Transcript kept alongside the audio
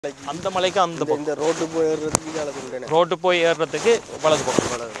அந்த மலைக்கு அந்த பக்கம் இந்த ரோட்டு போய் ஏறுறதுக்கு இதால சொல்றேன். ரோட்டு போய் ஏறுறதுக்கு வலது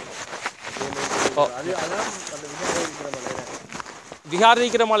பக்கம். ஓ அது அதான் அந்த விகாரை இருக்கிற மலை. விகார்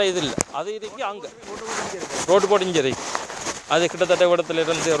இருக்கிற மலை இது இல்லை, அது இருக்கு அங்கே ரோட்டு போட்டு இங்கே இருக்கு. அது கிட்டத்தட்ட இடத்துல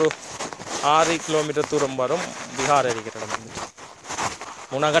இருந்து ஒரு 6 கிலோமீட்டர் தூரம் வரும். விகார் இருக்கிற இடம் வந்து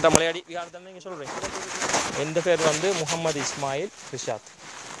மூணாங்கட்ட மலையாடி விகார் தானே நீங்கள் சொல்கிறீங்க. எந்த பேர் வந்து முகமது இஸ்மாயில் ரிஷாத்.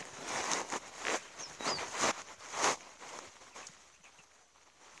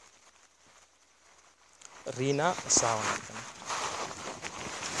 ரீனா சாவன்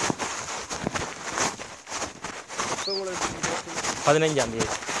 15ஆம்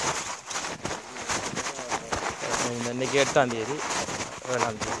தேதி. இன்னைக்கு 8ஆம் தேதி,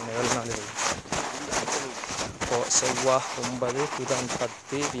 7ஆம் தேதி, 7 நாள் இருக்கு. இப்போது செவ்வாய் 9, புதன்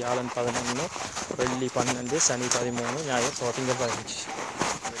 10, வியாழன் 11, வெள்ளி 12, சனி 13, ஞாயிறு திங்கள் 15.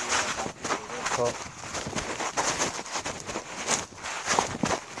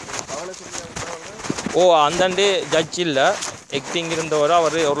 ஓ அந்தாண்டு ஜட்ஜ் இல்லை, ஆக்டிங் இருந்தவர்.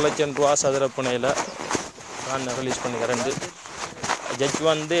 அவர் 1 லட்சம் ரூபா சதுரப்பணையில் நான் ரிலீஸ் பண்ணிக்கிறேன். ஜட்ஜ்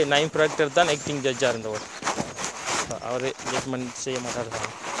வந்து 9 ப்ராக்டர் தான் ஆக்டிங் ஜட்ஜாக இருந்தவர். அவர் ஜட்மெண்ட் செய்ய மாட்டார்.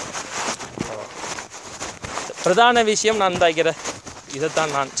 பிரதான விஷயம் நான் தாய்க்கிறேன்,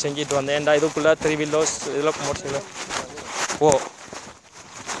 இதைத்தான் நான் செஞ்சுட்டு வந்தேன். ஏன்டா இதுக்குள்ளே 3 வீலர்ஸ் இதில் மோட்டர். ஓ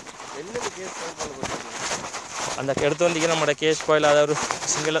அந்த எடுத்து வந்தீங்க நம்மளோட கேஸ் கோயில். அதாவது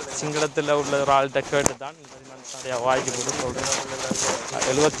சிங்களத்தில் உள்ள ஒரு ஆள்கிட்ட கேட்டு தான் நிறையா வாய்க்கு போட்டு சொல்கிறேன்.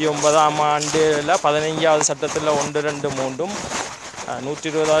 79ஆம் ஆண்டில் 15வது சட்டத்தில் 1, 2, 3,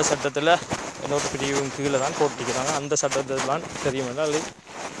 120வது சட்டத்தில் இன்னொரு பிரிவும் கீழே தான் போட்டிருக்கிறாங்க. அந்த சட்டத்தில் தான் தெரியும்.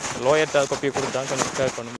 லோயர்கிட்ட கொப்பி கொடுத்தாங்க, கொஞ்சம் கேட்கணும்.